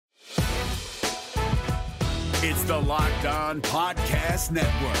It's the Locked On Podcast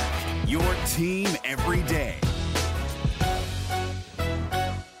Network, your team every day.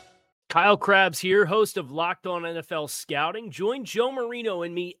 Kyle Krabs here, host of Locked On NFL Scouting. Join Joe Marino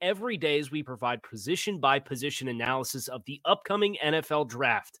and me every day as we provide position-by-position analysis of the upcoming NFL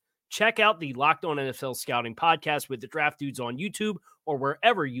Draft. Check out the Locked On NFL Scouting podcast with the Draft Dudes on YouTube or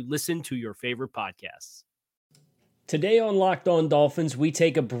wherever you listen to your favorite podcasts. Today on Locked On Dolphins, we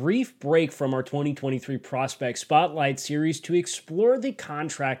take a brief break from our 2023 Prospect Spotlight series to explore the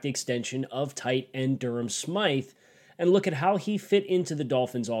contract extension of tight end Durham Smythe and look at how he fit into the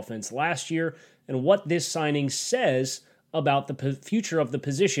Dolphins offense last year and what this signing says about the future of the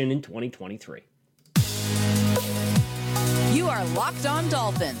position in 2023. You are Locked On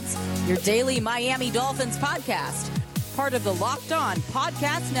Dolphins, your daily Miami Dolphins podcast, part of the Locked On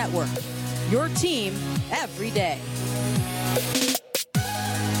Podcast Network, your team every day.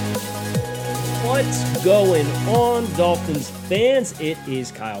 What's going on, Dolphins fans? It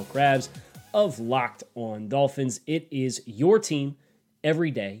is Kyle Krabs of Locked On Dolphins. It is your team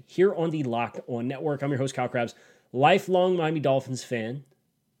every day here on the Locked On Network. I'm your host, Kyle Krabs, lifelong Miami Dolphins fan,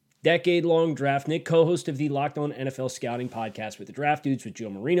 decade-long draftnik, co-host of the Locked On NFL Scouting podcast with the Draft Dudes with Joe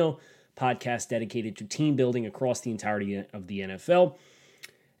Marino, podcast dedicated to team building across the entirety of the NFL.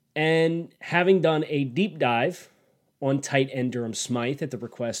 And having done a deep dive on tight end Durham Smythe at the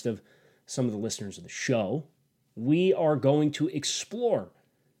request of some of the listeners of the show, we are going to explore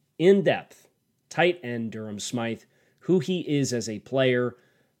in depth tight end Durham Smythe, who he is as a player,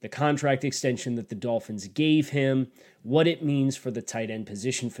 the contract extension that the Dolphins gave him, what it means for the tight end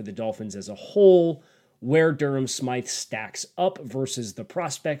position for the Dolphins as a whole, where Durham Smythe stacks up versus the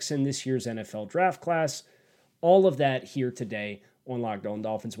prospects in this year's NFL draft class. All of that here today on Locked On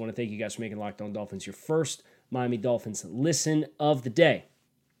Dolphins. I want to thank you guys for making Locked On Dolphins your first Miami Dolphins listen of the day.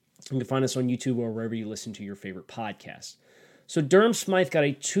 You can find us on YouTube or wherever you listen to your favorite podcast. So Durham Smythe got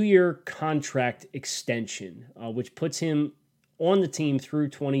a 2-year contract extension, which puts him on the team through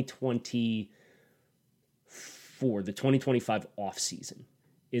 2024. The 2025 offseason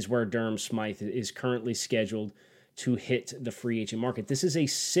is where Durham Smythe is currently scheduled to hit the free agent market. This is a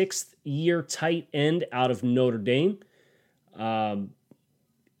 6th-year tight end out of Notre Dame.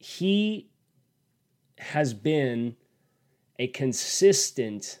 He has been a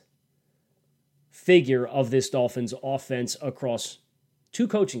consistent figure of this Dolphins offense across 2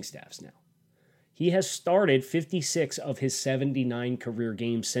 coaching staffs now. He has started 56 of his 79 career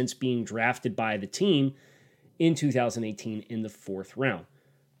games since being drafted by the team in 2018 in the 4th round.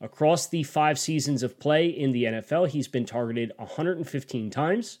 Across the 5 seasons of play in the NFL, he's been targeted 115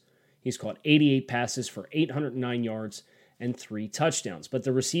 times. He's caught 88 passes for 809 yards and 3 touchdowns. But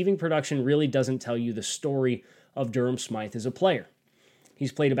the receiving production really doesn't tell you the story of Durham Smythe as a player.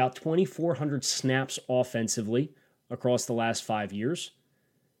 He's played about 2,400 snaps offensively across the last 5 years.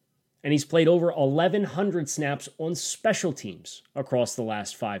 And he's played over 1,100 snaps on special teams across the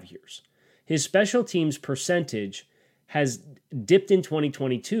last 5 years. His special teams percentage has dipped in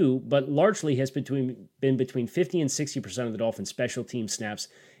 2022, but largely has been between 50 and 60% of the Dolphins' special team snaps,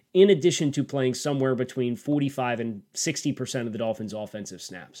 in addition to playing somewhere between 45 and 60% of the Dolphins' offensive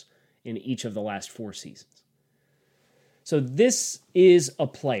snaps in each of the last 4 seasons. So this is a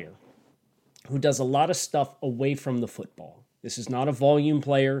player who does a lot of stuff away from the football. This is not a volume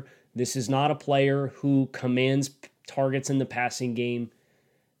player. This is not a player who commands targets in the passing game.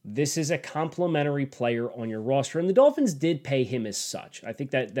 This is a complementary player on your roster, and the Dolphins did pay him as such. I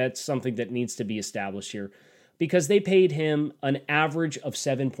think that's something that needs to be established here, because they paid him an average of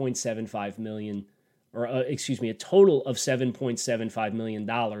 $7.75 million, a total of $7.75 million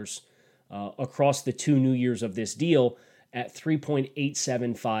across the 2 new years of this deal at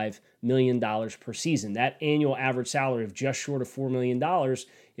 $3.875 million per season. That annual average salary of just short of $4 million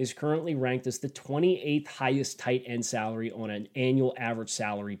is currently ranked as the 28th highest tight end salary on an annual average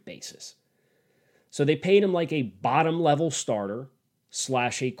salary basis. So they paid him like a bottom-level starter /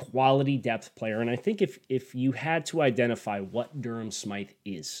 a quality depth player. And I think if you had to identify what Durham Smythe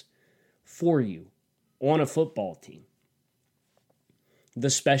is for you on a football team, the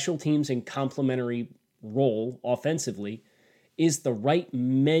special teams and complementary role offensively is the right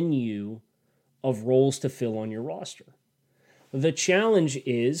menu of roles to fill on your roster. The challenge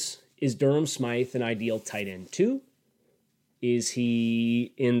is Durham Smythe an ideal tight end 2? Is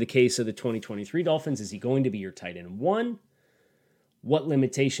he, in the case of the 2023 Dolphins, is he going to be your tight end 1? What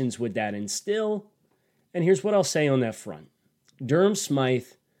limitations would that instill? And here's what I'll say on that front. Durham Smythe,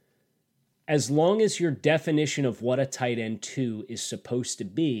 as long as your definition of what a tight end 2 is supposed to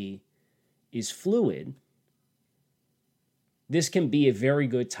be is fluid, this can be a very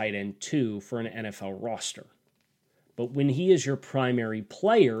good tight end 2 for an NFL roster. But when he is your primary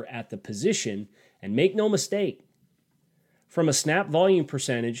player at the position, and make no mistake, from a snap volume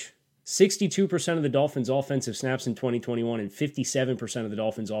percentage, 62% of the Dolphins' offensive snaps in 2021 and 57% of the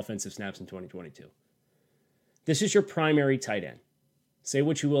Dolphins' offensive snaps in 2022. This is your primary tight end. Say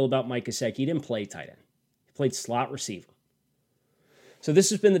what you will about Mike Gesicki. He didn't play tight end. He played slot receiver. So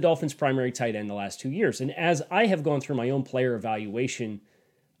this has been the Dolphins' primary tight end the last 2 years. And as I have gone through my own player evaluation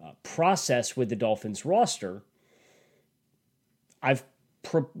process with the Dolphins roster, I've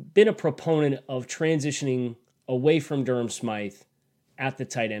been a proponent of transitioning away from Durham Smythe at the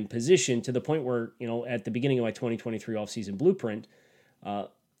tight end position to the point where, at the beginning of my 2023 offseason blueprint,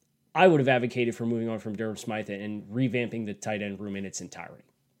 I would have advocated for moving on from Durham Smythe and revamping the tight end room in its entirety.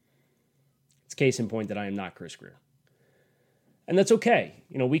 It's case in point that I am not Chris Grier. And that's okay.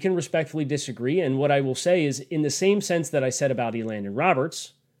 We can respectfully disagree. And what I will say is, in the same sense that I said about Elandon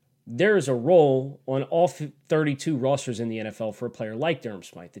Roberts, there is a role on all 32 rosters in the NFL for a player like Durham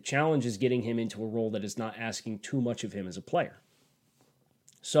Smythe. The challenge is getting him into a role that is not asking too much of him as a player.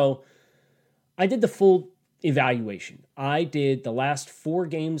 So I did the full evaluation. I did the last 4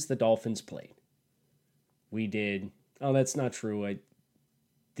 games the Dolphins played. That's not true. I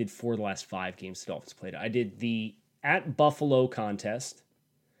did 4 of the last 5 games the Dolphins played. I did the at Buffalo contest.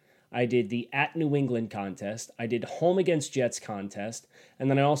 I did the at New England contest. I did home against Jets contest. And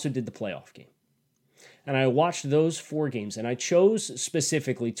then I also did the playoff game. And I watched those 4 games. And I chose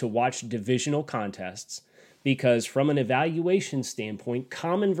specifically to watch divisional contests because from an evaluation standpoint,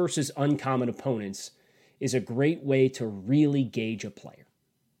 common versus uncommon opponents is a great way to really gauge a player.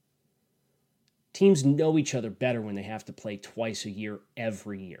 Teams know each other better when they have to play twice a year,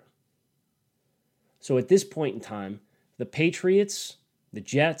 every year. So at this point in time, the Patriots, the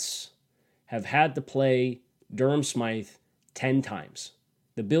Jets, have had to play Durham Smythe 10 times.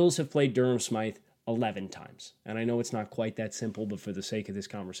 The Bills have played Durham Smythe 11 times. And I know it's not quite that simple, but for the sake of this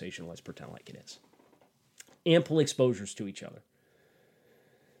conversation, let's pretend like it is. Ample exposures to each other.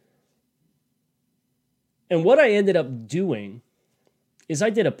 And what I ended up doing is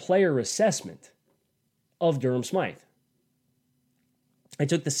I did a player assessment of Durham Smythe. I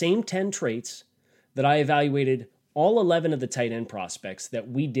took the same 10 traits that I evaluated all 11 of the tight end prospects that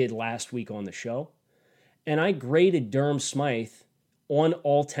we did last week on the show, and I graded Durham Smythe on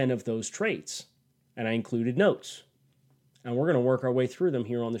all 10 of those traits, and I included notes. And we're going to work our way through them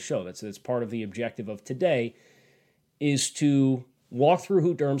here on the show. That's part of the objective of today, is to walk through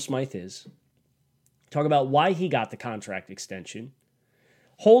who Durham Smythe is, talk about why he got the contract extension,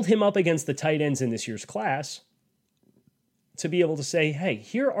 hold him up against the tight ends in this year's class to be able to say, hey,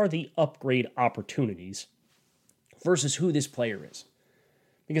 here are the upgrade opportunities versus who this player is.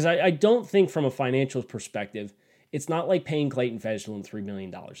 Because I don't think from a financial perspective, it's not like paying Clayton Fejedelem $3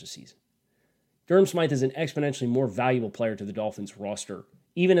 million a season. Durham Smythe is an exponentially more valuable player to the Dolphins roster,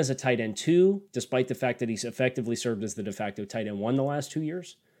 even as a tight end 2, despite the fact that he's effectively served as the de facto tight end 1 the last 2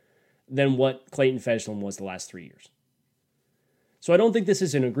 years, than what Clayton Fejedelem was the last 3 years. So I don't think this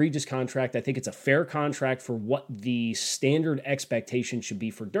is an egregious contract. I think it's a fair contract for what the standard expectation should be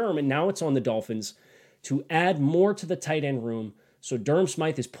for Durham. And now it's on the Dolphins to add more to the tight end room so Durham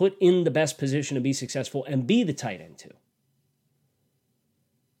Smythe is put in the best position to be successful and be the tight end 2.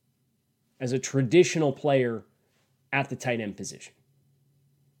 As a traditional player at the tight end position.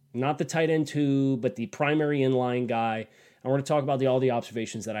 Not the tight end 2, but the primary inline guy. I want to talk about all the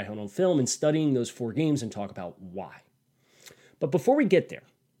observations that I had on film and studying those 4 games and talk about why. But before we get there,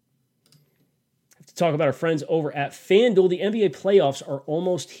 I have to talk about our friends over at FanDuel. The NBA playoffs are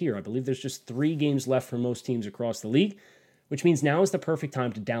almost here. I believe there's just 3 games left for most teams across the league, which means now is the perfect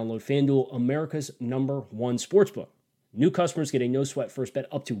time to download FanDuel, America's #1 sportsbook. New customers get a no-sweat first bet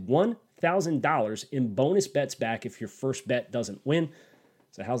up to $1,000 in bonus bets back if your first bet doesn't win.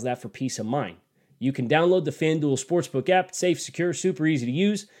 So how's that for peace of mind? You can download the FanDuel Sportsbook app. It's safe, secure, super easy to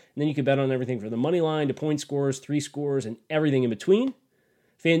use. And then you can bet on everything from the money line to point scores, 3 scores, and everything in between.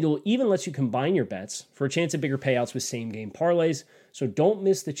 FanDuel even lets you combine your bets for a chance at bigger payouts with same-game parlays. So don't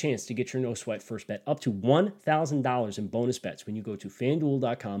miss the chance to get your no-sweat first bet up to $1,000 in bonus bets when you go to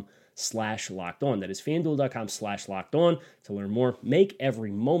FanDuel.com/lockedon. That is FanDuel.com/lockedon to learn more. Make every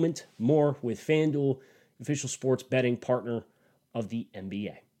moment more with FanDuel, official sports betting partner of the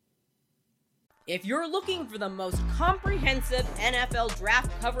NBA. If you're looking for the most comprehensive NFL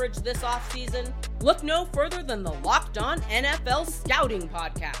draft coverage this offseason, look no further than the Locked On NFL Scouting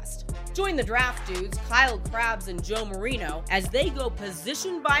Podcast. Join the draft dudes, Kyle Krabs and Joe Marino, as they go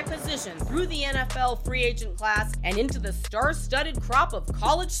position by position through the NFL free agent class and into the star-studded crop of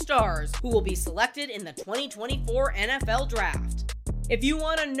college stars who will be selected in the 2024 NFL Draft. If you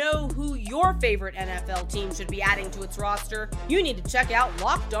want to know who your favorite NFL team should be adding to its roster, you need to check out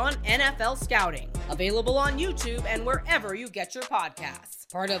Locked On NFL Scouting, available on YouTube and wherever you get your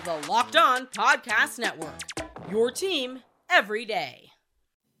podcasts. Part of the Locked On Podcast Network, your team every day.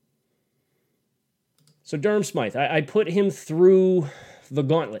 So Durham Smythe, I put him through the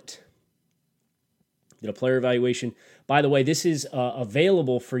gauntlet. Did a player evaluation. By the way, this is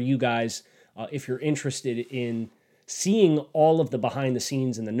available for you guys if you're interested in seeing all of the behind the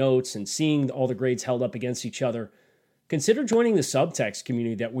scenes and the notes and seeing all the grades held up against each other. Consider joining the subtext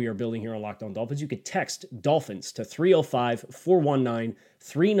community that we are building here on Locked On Dolphins. You could text Dolphins to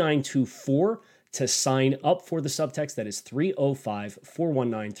 305-419-3924 to sign up for the subtext. That is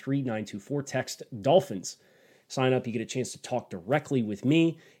 305-419-3924. Text Dolphins. Sign up, you get a chance to talk directly with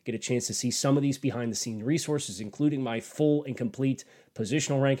me, get a chance to see some of these behind-the-scenes resources, including my full and complete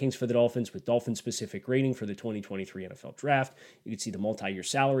positional rankings for the Dolphins with Dolphin-specific grading for the 2023 NFL Draft. You can see the multi-year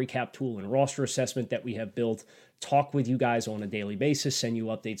salary cap tool and roster assessment that we have built, talk with you guys on a daily basis, send you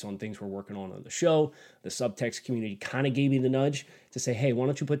updates on things we're working on the show. The subtext community kind of gave me the nudge to say, hey, why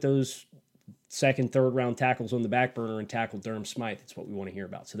don't you put those second, third round tackles on the back burner and tackle Durham Smythe? It's what we want to hear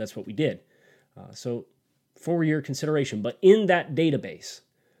about. So that's what we did. For your consideration. But in that database,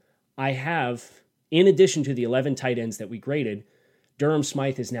 I have, in addition to the 11 tight ends that we graded, Durham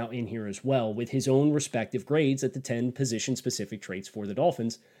Smythe is now in here as well with his own respective grades at the 10 position-specific traits for the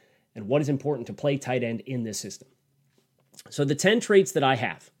Dolphins and what is important to play tight end in this system. So the 10 traits that I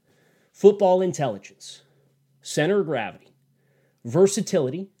have: football intelligence, center of gravity,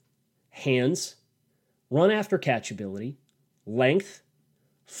 versatility, hands, run after catch ability, length,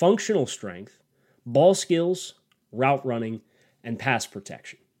 functional strength, ball skills, route running, and pass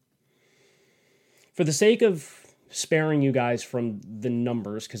protection. For the sake of sparing you guys from the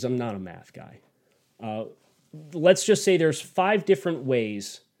numbers, because I'm not a math guy, let's just say there's 5 different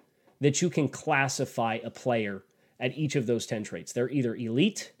ways that you can classify a player at each of those 10 traits. They're either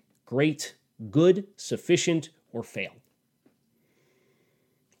elite, great, good, sufficient, or fail.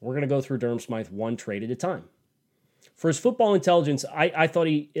 We're going to go through Durham Smythe one trait at a time. For his football intelligence, I thought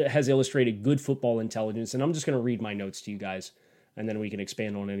he has illustrated good football intelligence, and I'm just going to read my notes to you guys, and then we can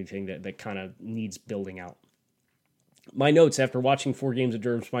expand on anything that kind of needs building out. My notes after watching 4 games of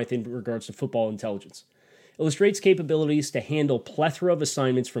Durham Smythe in regards to football intelligence: illustrates capabilities to handle plethora of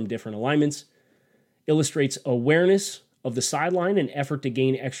assignments from different alignments, illustrates awareness of the sideline and effort to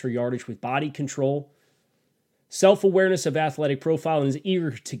gain extra yardage with body control, self-awareness of athletic profile and is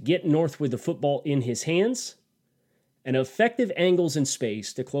eager to get north with the football in his hands, and effective angles in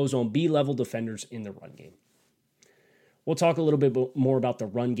space to close on B-level defenders in the run game. We'll talk a little bit more about the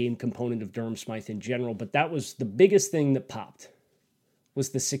run game component of Durham Smythe in general, but that was the biggest thing that popped, was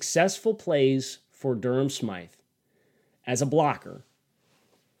the successful plays for Durham Smythe as a blocker,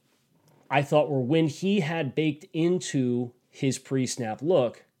 I thought were when he had baked into his pre-snap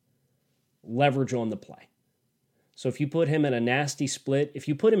look leverage on the play. So if you put him in a nasty split, if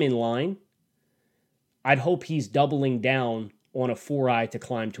you put him in line, I'd hope he's doubling down on a 4-eye to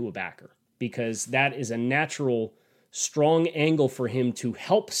climb to a backer, because that is a natural, strong angle for him to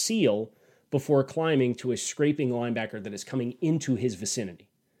help seal before climbing to a scraping linebacker that is coming into his vicinity.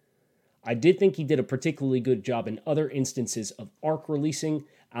 I did think he did a particularly good job in other instances of arc releasing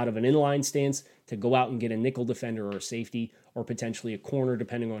out of an inline stance to go out and get a nickel defender or a safety or potentially a corner,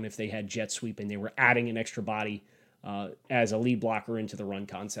 depending on if they had jet sweep and they were adding an extra body as a lead blocker into the run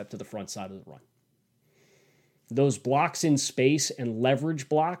concept to the front side of the run. Those blocks in space and leverage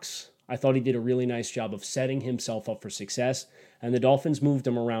blocks, I thought he did a really nice job of setting himself up for success, and the Dolphins moved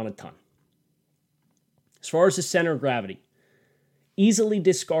him around a ton. As far as the center of gravity, easily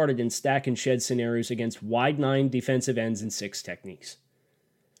discarded in stack and shed scenarios against wide 9 defensive ends and 6 techniques.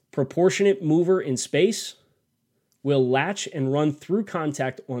 Proportionate mover in space, will latch and run through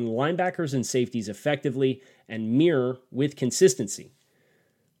contact on linebackers and safeties effectively and mirror with consistency.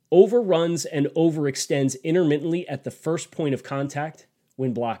 Overruns and overextends intermittently at the first point of contact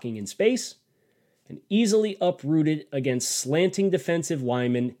when blocking in space, and easily uprooted against slanting defensive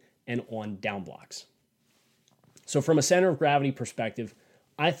linemen and on down blocks. So from a center of gravity perspective,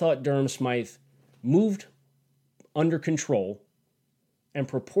 I thought Durham Smythe moved under control and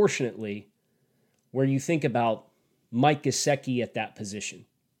proportionately where you think about Mike Gesicki at that position.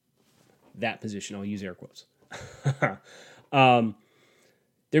 That position, I'll use air quotes.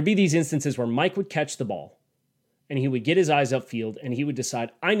 There'd be these instances where Mike would catch the ball and he would get his eyes upfield and he would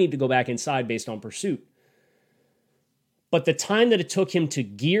decide, I need to go back inside based on pursuit. But the time that it took him to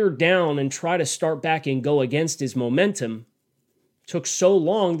gear down and try to start back and go against his momentum took so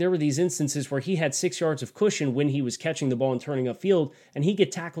long, there were these instances where he had 6 yards of cushion when he was catching the ball and turning upfield, and he'd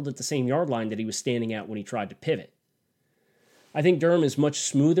get tackled at the same yard line that he was standing at when he tried to pivot. I think Durham is much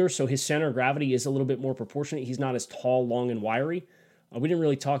smoother, so his center of gravity is a little bit more proportionate. He's not as tall, long, and wiry. We didn't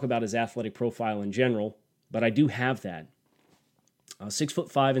really talk about his athletic profile in general, but I do have that.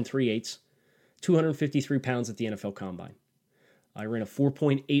 6'5" and 3/8, 253 pounds at the NFL Combine. I ran a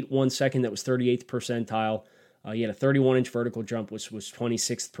 4.81 second that was 38th percentile. He had a 31-inch vertical jump, which was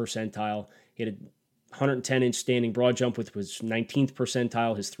 26th percentile. He had a 110-inch standing broad jump, which was 19th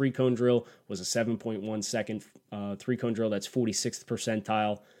percentile. His three-cone drill was a 7.1 second three-cone drill. That's 46th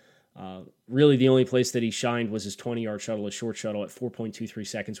percentile. Really, the only place that he shined was his 20-yard shuttle, his short shuttle at 4.23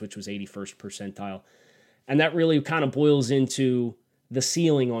 seconds, which was 81st percentile. And that really kind of boils into the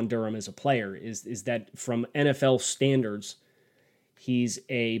ceiling on Durham as a player, is that from NFL standards, he's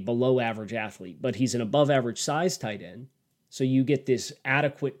a below-average athlete, but he's an above-average size tight end. So you get this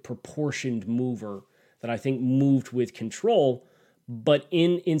adequate proportioned mover that I think moved with control, but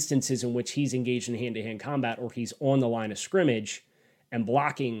in instances in which he's engaged in hand-to-hand combat or he's on the line of scrimmage and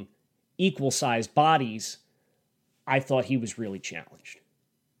blocking equal-sized bodies, I thought he was really challenged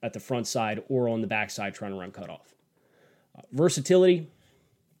at the front side or on the back side trying to run cutoff. Versatility,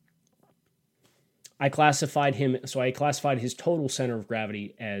 I classified his total center of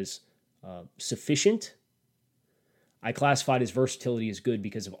gravity as sufficient. I classified his versatility as good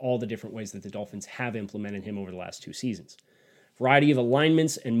because of all the different ways that the Dolphins have implemented him over the last 2 seasons. Variety of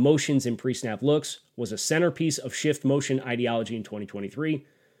alignments and motions in pre-snap looks was a centerpiece of shift motion ideology in 2023.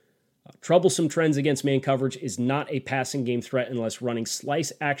 Troublesome trends against man coverage is not a passing game threat unless running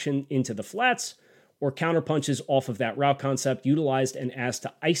slice action into the flats or counterpunches off of that route concept utilized and asked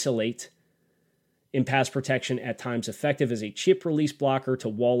to isolate in pass protection, at times effective as a chip release blocker to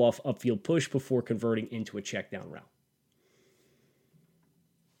wall off upfield push before converting into a check down route.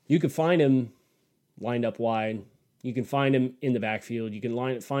 You can find him lined up wide. You can find him in the backfield. You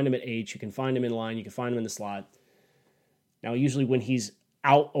can find him at H. You can find him in line. You can find him in the slot. Now, usually when he's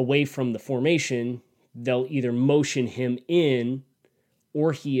out away from the formation, they'll either motion him in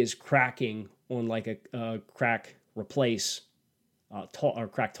or he is cracking on like a crack replace or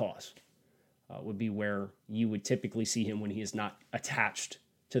crack toss. Would be where you would typically see him when he is not attached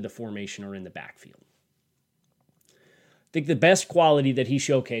to the formation or in the backfield. I think the best quality that he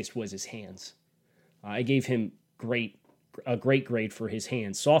showcased was his hands. I gave him a great grade for his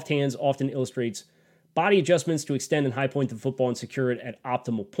hands. Soft hands often illustrates body adjustments to extend and high point the football and secure it at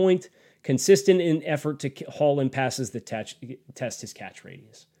optimal point. Consistent in effort to haul in passes that test his catch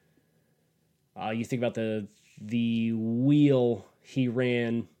radius. You think about the wheel he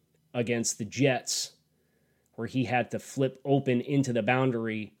ran against the Jets, where he had to flip open into the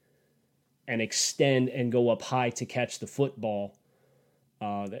boundary and extend and go up high to catch the football.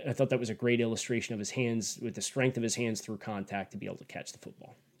 I thought that was a great illustration of his hands, with the strength of his hands through contact to be able to catch the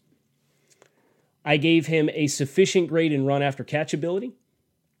football. I gave him a sufficient grade in run after catch ability.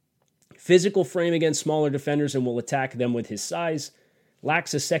 Physical frame against smaller defenders and will attack them with his size.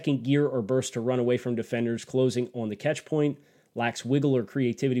 Lacks a second gear or burst to run away from defenders closing on the catch point. Lacks wiggle or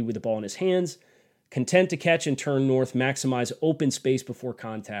creativity with the ball in his hands. Content to catch and turn north, maximize open space before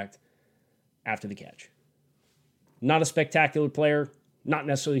contact after the catch. Not a spectacular player, not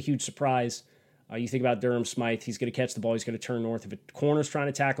necessarily a huge surprise. You think about Durham Smythe, he's going to catch the ball, he's going to turn north. If a corner's trying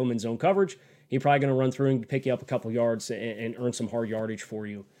to tackle him in zone coverage, he's probably going to run through and pick you up a couple yards and earn some hard yardage for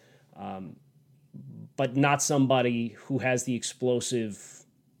you. But not somebody who has the explosive,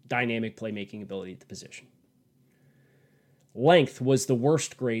 dynamic playmaking ability at the position. Length was the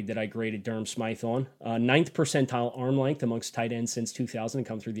worst grade that I graded Durham Smythe on. 9th percentile arm length amongst tight ends since 2000 and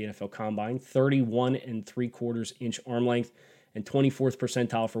come through the NFL Combine. 31 3/4 inch arm length and 24th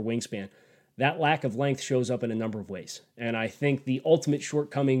percentile for wingspan. That lack of length shows up in a number of ways. And I think the ultimate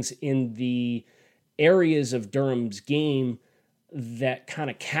shortcomings in the areas of Durham's game that kind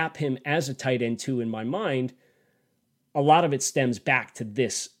of cap him as a tight end too, in my mind, a lot of it stems back to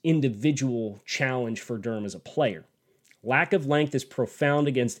this individual challenge for Durham as a player. Lack of length is profound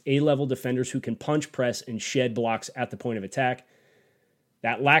against A-level defenders who can punch, press, and shed blocks at the point of attack.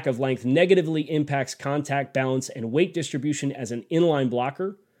 That lack of length negatively impacts contact balance and weight distribution as an inline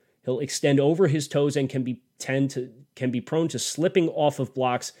blocker. He'll extend over his toes and can be prone to slipping off of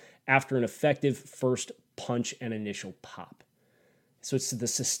blocks after an effective first punch and initial pop. So it's the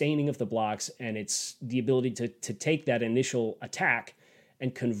sustaining of the blocks, and it's the ability to take that initial attack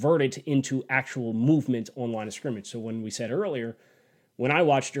and convert it into actual movement on line of scrimmage. So when we said earlier, when I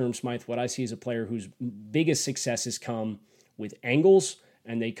watch Durham Smythe, what I see is a player whose biggest successes come with angles,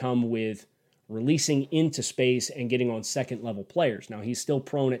 and they come with releasing into space and getting on second-level players. Now, he's still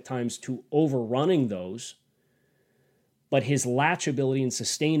prone at times to overrunning those, but his latch ability and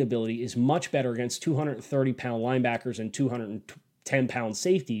sustainability is much better against 230-pound linebackers and 210-pound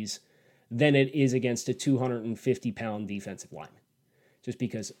safeties than it is against a 250-pound defensive lineman. Just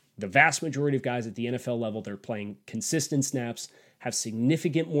because the vast majority of guys at the NFL level, they're playing consistent snaps, have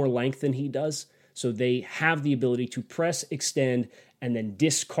significant more length than he does, so they have the ability to press, extend, and then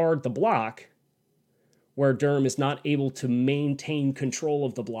discard the block, where Durham is not able to maintain control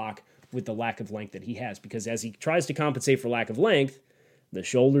of the block with the lack of length that he has. Because as he tries to compensate for lack of length, the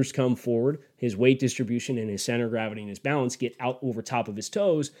shoulders come forward, his weight distribution and his center of gravity and his balance get out over top of his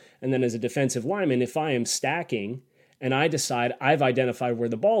toes, and then as a defensive lineman, if I am stacking and I decide I've identified where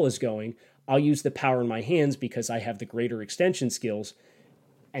the ball is going, I'll use the power in my hands because I have the greater extension skills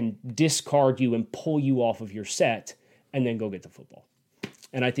and discard you and pull you off of your set and then go get the football.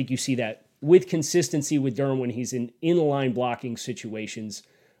 And I think you see that with consistency with Durham when he's in inline blocking situations,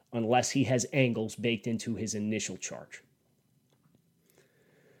 unless he has angles baked into his initial charge.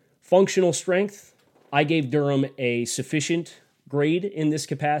 Functional strength, I gave Durham a sufficient grade in this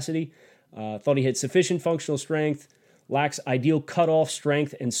capacity. Thought he had sufficient functional strength, lacks ideal cutoff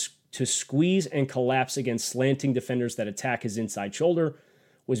strength and to squeeze and collapse against slanting defenders that attack his inside shoulder,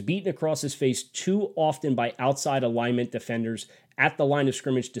 was beaten across his face too often by outside alignment defenders at the line of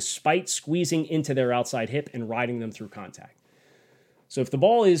scrimmage despite squeezing into their outside hip and riding them through contact. So if the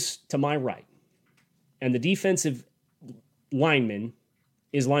ball is to my right and the defensive lineman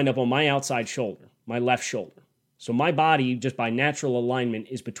is lined up on my outside shoulder, my left shoulder, so my body, just by natural alignment,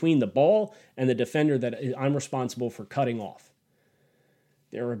 is between the ball and the defender that I'm responsible for cutting off.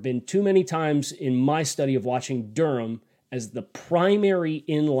 There have been too many times in my study of watching Durham as the primary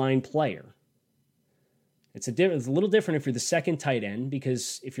inline player. It's a little different if you're the second tight end,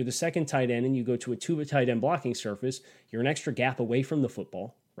 because if you're the second tight end and you go to a two tight end blocking surface, you're an extra gap away from the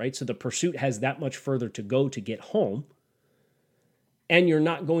football, right? So the pursuit has that much further to go to get home. And you're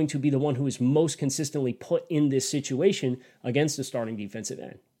not going to be the one who is most consistently put in this situation against the starting defensive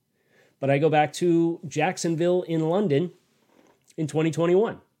end. But I go back to Jacksonville in London in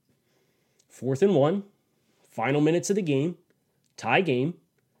 2021. 4th and 1, final minutes of the game, tie game,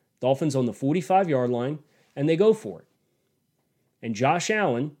 Dolphins on the 45-yard line, and they go for it. And Josh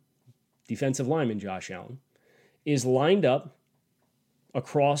Allen, defensive lineman Josh Allen, is lined up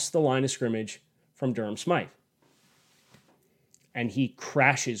across the line of scrimmage from Durham Smythe. And he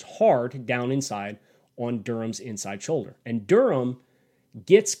crashes hard down inside on Durham's inside shoulder. And Durham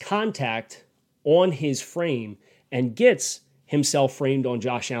gets contact on his frame and gets himself framed on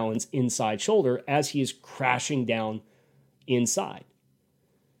Josh Allen's inside shoulder as he is crashing down inside.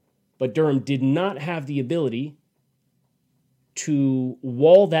 But Durham did not have the ability to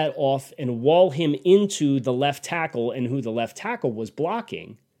wall that off and wall him into the left tackle and who the left tackle was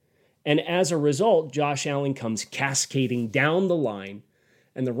blocking. And as a result, Josh Allen comes cascading down the line,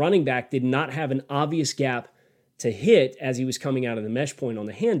 and the running back did not have an obvious gap to hit as he was coming out of the mesh point on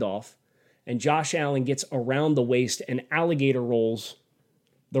the handoff, and Josh Allen gets around the waist and alligator rolls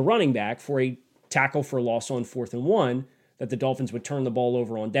the running back for a tackle for loss on 4th and 1, that the Dolphins would turn the ball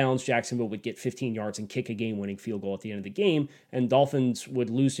over on downs, Jacksonville would get 15 yards and kick a game-winning field goal at the end of the game, and Dolphins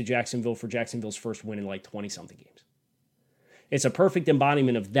would lose to Jacksonville for Jacksonville's first win in like 20-something games. It's a perfect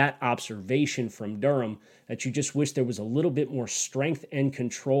embodiment of that observation from Durham, that you just wish there was a little bit more strength and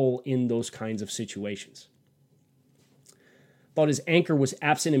control in those kinds of situations. Thought his anchor was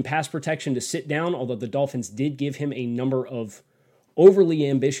absent in pass protection to sit down, although the Dolphins did give him a number of overly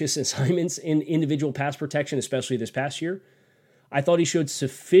ambitious assignments in individual pass protection, especially this past year. I thought he showed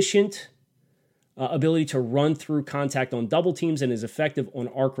sufficient ability to run through contact on double teams and is effective on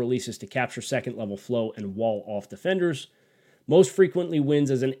arc releases to capture second-level flow and wall off defenders. Most frequently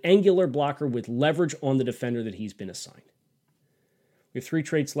wins as an angular blocker with leverage on the defender that he's been assigned. We have 3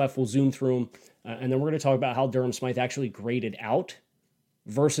 traits left. We'll zoom through them. And then we're going to talk about how Durham Smythe actually graded out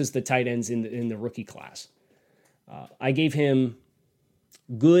versus the tight ends in the rookie class. I gave him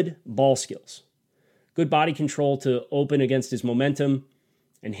good ball skills, good body control to open against his momentum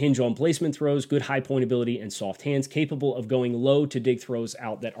and hinge on placement throws, good high point ability, and soft hands, capable of going low to dig throws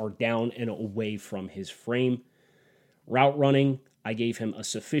out that are down and away from his frame. Route running, I gave him a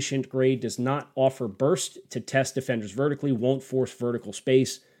sufficient grade, does not offer burst to test defenders vertically, won't force vertical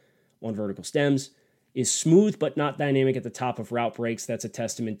space on vertical stems, is smooth but not dynamic at the top of route breaks. That's a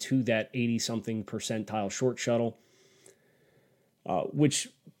testament to that 80-something percentile short shuttle, which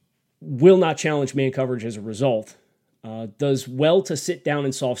will not challenge man coverage as a result, Does well to sit down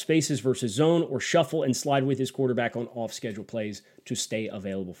in soft spaces versus zone or shuffle and slide with his quarterback on off-schedule plays to stay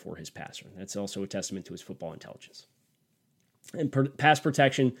available for his passer. That's also a testament to his football intelligence. And pass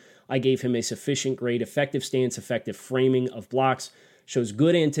protection, I gave him a sufficient grade. Effective stance, effective framing of blocks, shows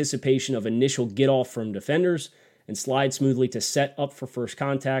good anticipation of initial get-off from defenders, and slides smoothly to set up for first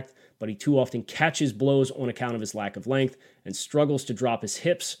contact, but he too often catches blows on account of his lack of length and struggles to drop his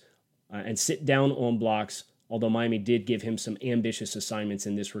hips and sit down on blocks, although Miami did give him some ambitious assignments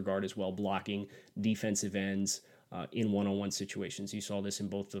in this regard as well, blocking defensive ends in one-on-one situations. You saw this in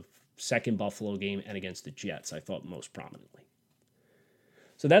both the second Buffalo game and against the Jets, I thought most prominently.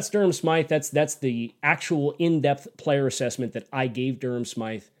 So that's Durham Smythe. That's the actual in-depth player assessment that I gave Durham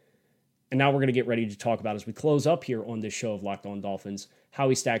Smythe. And now we're going to get ready to talk about, as we close up here on this show of Locked On Dolphins, how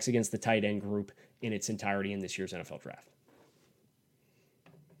he stacks against the tight end group in its entirety in this year's NFL Draft.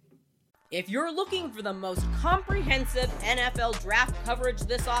 If you're looking for the most comprehensive NFL draft coverage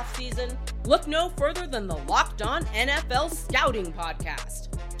this offseason, look no further than the Locked On NFL Scouting Podcast.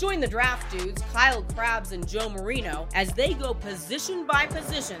 Join the draft dudes, Kyle Krabs and Joe Marino, as they go position by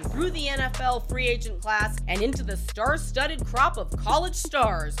position through the NFL free agent class and into the star-studded crop of college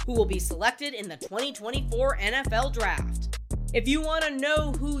stars who will be selected in the 2024 NFL Draft. If you want to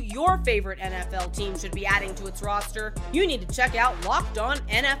know who your favorite NFL team should be adding to its roster, you need to check out Locked On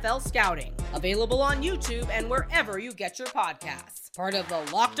NFL Scouting, available on YouTube and wherever you get your podcasts. Part of the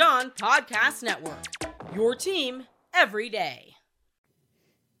Locked On Podcast Network, your team every day.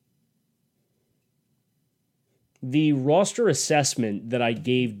 The roster assessment that I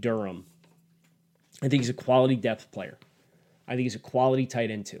gave Durham, I think he's a quality depth player. I think he's a quality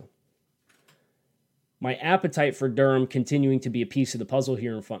tight end too. My appetite for Durham continuing to be a piece of the puzzle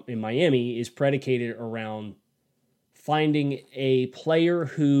here in Miami is predicated around finding a player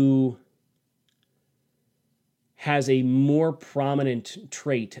who has a more prominent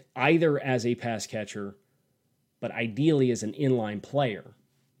trait, either as a pass catcher, but ideally as an inline player,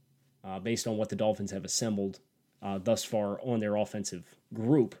 based on what the Dolphins have assembled thus far on their offensive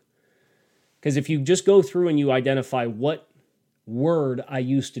group. Because if you just go through and you identify what word I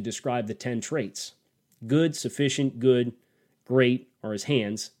used to describe the 10 traits, good, sufficient, good, great are his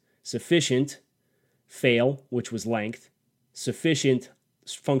hands, sufficient, fail, which was length, sufficient,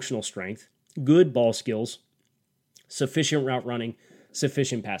 functional strength, good ball skills, sufficient route running,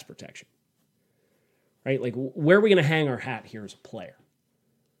 sufficient pass protection. Right? Like, where are we going to hang our hat here as a player?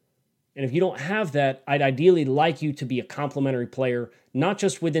 And if you don't have that, I'd ideally like you to be a complementary player, not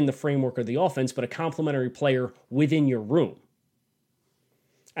just within the framework of the offense, but a complementary player within your room.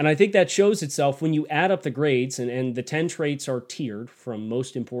 And I think that shows itself when you add up the grades, and the 10 traits are tiered from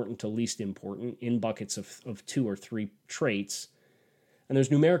most important to least important in buckets of 2 or 3 traits. And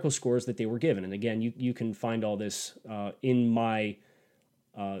there's numerical scores that they were given. And again, you can find all this in my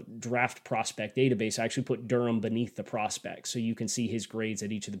draft prospect database. I actually put Durham beneath the prospect, so you can see his grades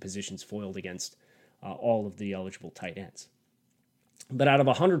at each of the positions foiled against all of the eligible tight ends. But out of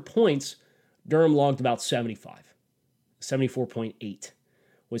 100 points, Durham logged about 75. 74.8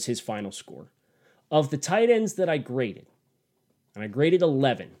 was his final score. Of the tight ends that I graded, and I graded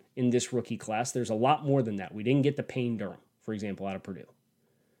 11 in this rookie class, there's a lot more than that. We didn't get the Payne Durham, for example, out of Purdue,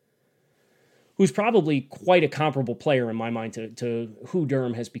 who's probably quite a comparable player in my mind to who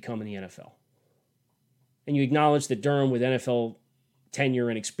Durham has become in the NFL. And you acknowledge that Durham, with NFL tenure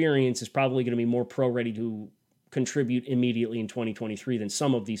and experience, is probably going to be more pro-ready to contribute immediately in 2023 than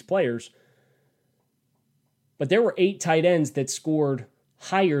some of these players. But there were 8 tight ends that scored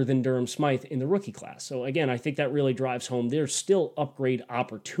higher than Durham Smythe in the rookie class. So again, I think that really drives home there's still upgrade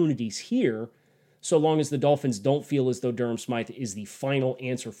opportunities here, so long as the Dolphins don't feel as though Durham Smythe is the final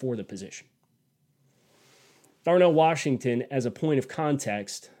answer for the position. Darnell Washington, as a point of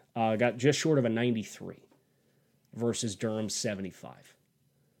context, got just short of a 93 versus Durham's 75,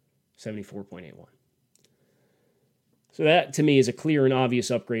 74.81. So that, to me, is a clear and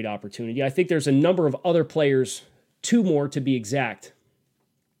obvious upgrade opportunity. I think there's a number of other players, 2 more to be exact,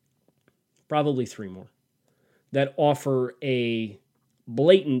 probably 3 more, that offer a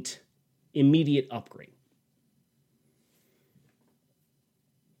blatant, immediate upgrade.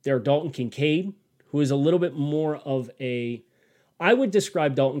 There are Dalton Kincaid, who is a little bit more of I would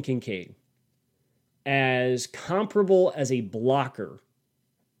describe Dalton Kincaid as comparable as a blocker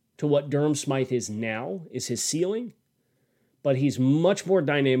to what Durham Smythe is now, is his ceiling, but he's much more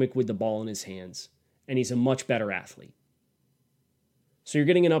dynamic with the ball in his hands, and he's a much better athlete. So you're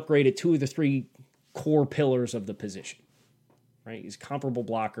getting an upgrade at 2 of the 3 core pillars of the position, right? He's a comparable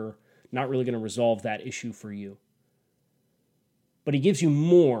blocker, not really going to resolve that issue for you. But he gives you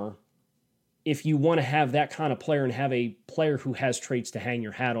more if you want to have that kind of player and have a player who has traits to hang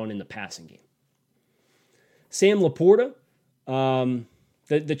your hat on in the passing game. Sam Laporta,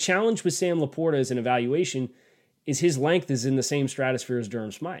 the challenge with Sam Laporta as an evaluation is his length is in the same stratosphere as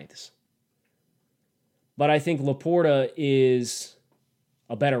Durham Smythe's. But I think Laporta is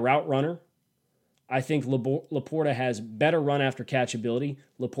a better route runner. I think Laporta has better run after catch ability.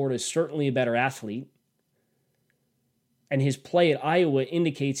 Laporta is certainly a better athlete. And his play at Iowa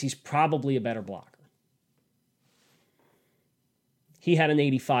indicates he's probably a better blocker. He had an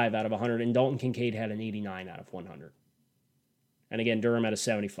 85 out of 100, and Dalton Kincaid had an 89 out of 100. And again, Durham had a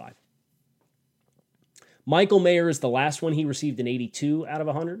 75. Michael Mayer is the last one. He received an 82 out of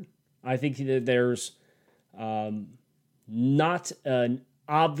 100. I think that there's not an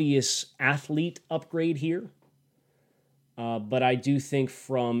obvious athlete upgrade here, but I do think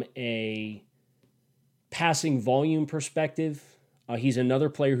from a passing volume perspective, he's another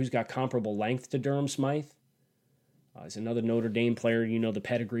player who's got comparable length to Durham Smythe. He's another Notre Dame player. You know the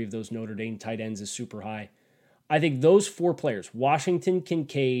pedigree of those Notre Dame tight ends is super high. I think those four players, Washington,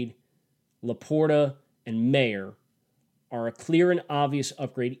 Kincaid, Laporta, and Mayer, are a clear and obvious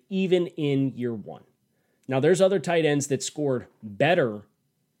upgrade even in year one. Now, there's other tight ends that scored better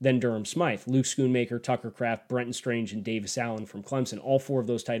than Durham Smythe. Luke Schoonmaker, Tucker Kraft, Brenton Strange, and Davis Allen from Clemson. All four of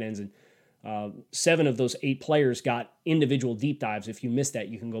those tight ends, and 7 of those 8 players got individual deep dives. If you missed that,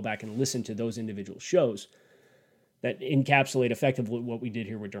 you can go back and listen to those individual shows that encapsulate effectively what we did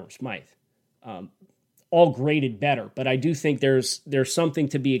here with Durham Smythe. All graded better, but I do think there's something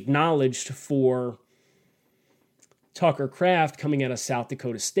to be acknowledged for Tucker Kraft coming out of South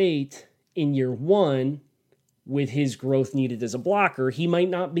Dakota State in year one with his growth needed as a blocker. He might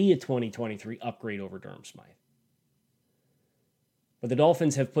not be a 2023 upgrade over Durham Smythe. But the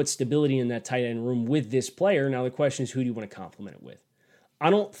Dolphins have put stability in that tight end room with this player. Now the question is, who do you want to complement it with? I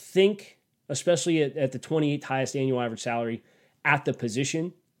don't think, especially at the 28th highest annual average salary at the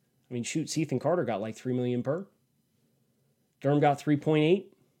position, I mean, shoot, Ethan Carter got like $3 million per. Durham got 3.8.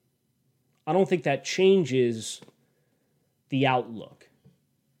 I don't think that changes the outlook.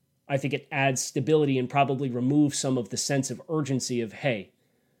 I think it adds stability and probably removes some of the sense of urgency of, hey,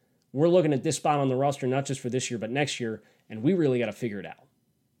 we're looking at this spot on the roster, not just for this year, but next year, and we really got to figure it out,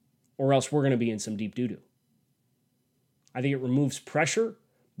 or else we're going to be in some deep doo-doo. I think it removes pressure,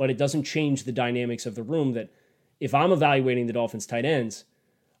 but it doesn't change the dynamics of the room that if I'm evaluating the Dolphins tight ends,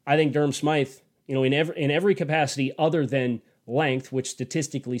 I think Durham Smythe, in every capacity other than length, which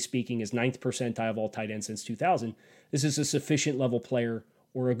statistically speaking is 9th percentile of all tight ends since 2000, this is a sufficient level player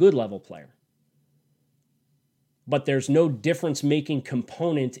or a good level player. But there's no difference-making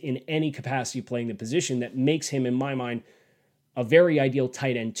component in any capacity playing the position that makes him, in my mind, a very ideal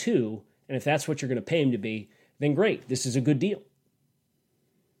tight end too. And if that's what you're going to pay him to be, then great, this is a good deal.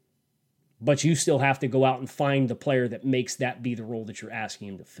 But you still have to go out and find the player that makes that be the role that you're asking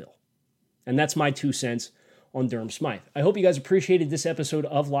him to fill. And that's my 2 cents on Durham Smythe. I hope you guys appreciated this episode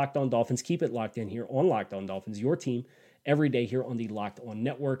of Locked On Dolphins. Keep it locked in here on Locked On Dolphins, your team, every day here on the Locked On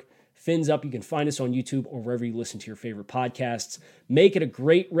Network. Fins up. You can find us on YouTube or wherever you listen to your favorite podcasts. Make it a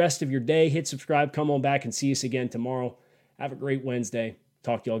great rest of your day. Hit subscribe. Come on back and see us again tomorrow. Have a great Wednesday.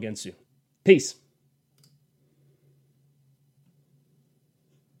 Talk to you all again soon. Peace.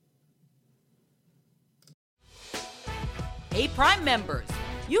 Hey, Prime members,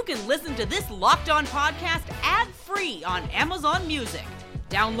 you can listen to this Locked On podcast ad-free on Amazon Music.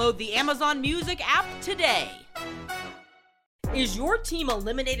 Download the Amazon Music app today. Is your team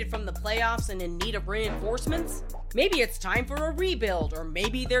eliminated from the playoffs and in need of reinforcements? Maybe it's time for a rebuild, or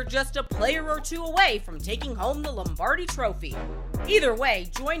maybe they're just a player or two away from taking home the Lombardi Trophy. Either way,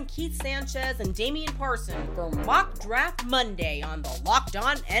 join Keith Sanchez and Damian Parson for Mock Draft Monday on the Locked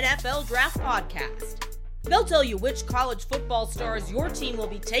On NFL Draft Podcast. They'll tell you which college football stars your team will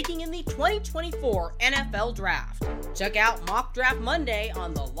be taking in the 2024 NFL Draft. Check out Mock Draft Monday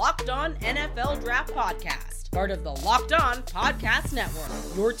on the Locked On NFL Draft Podcast, part of the Locked On Podcast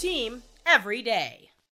Network. Your team every day.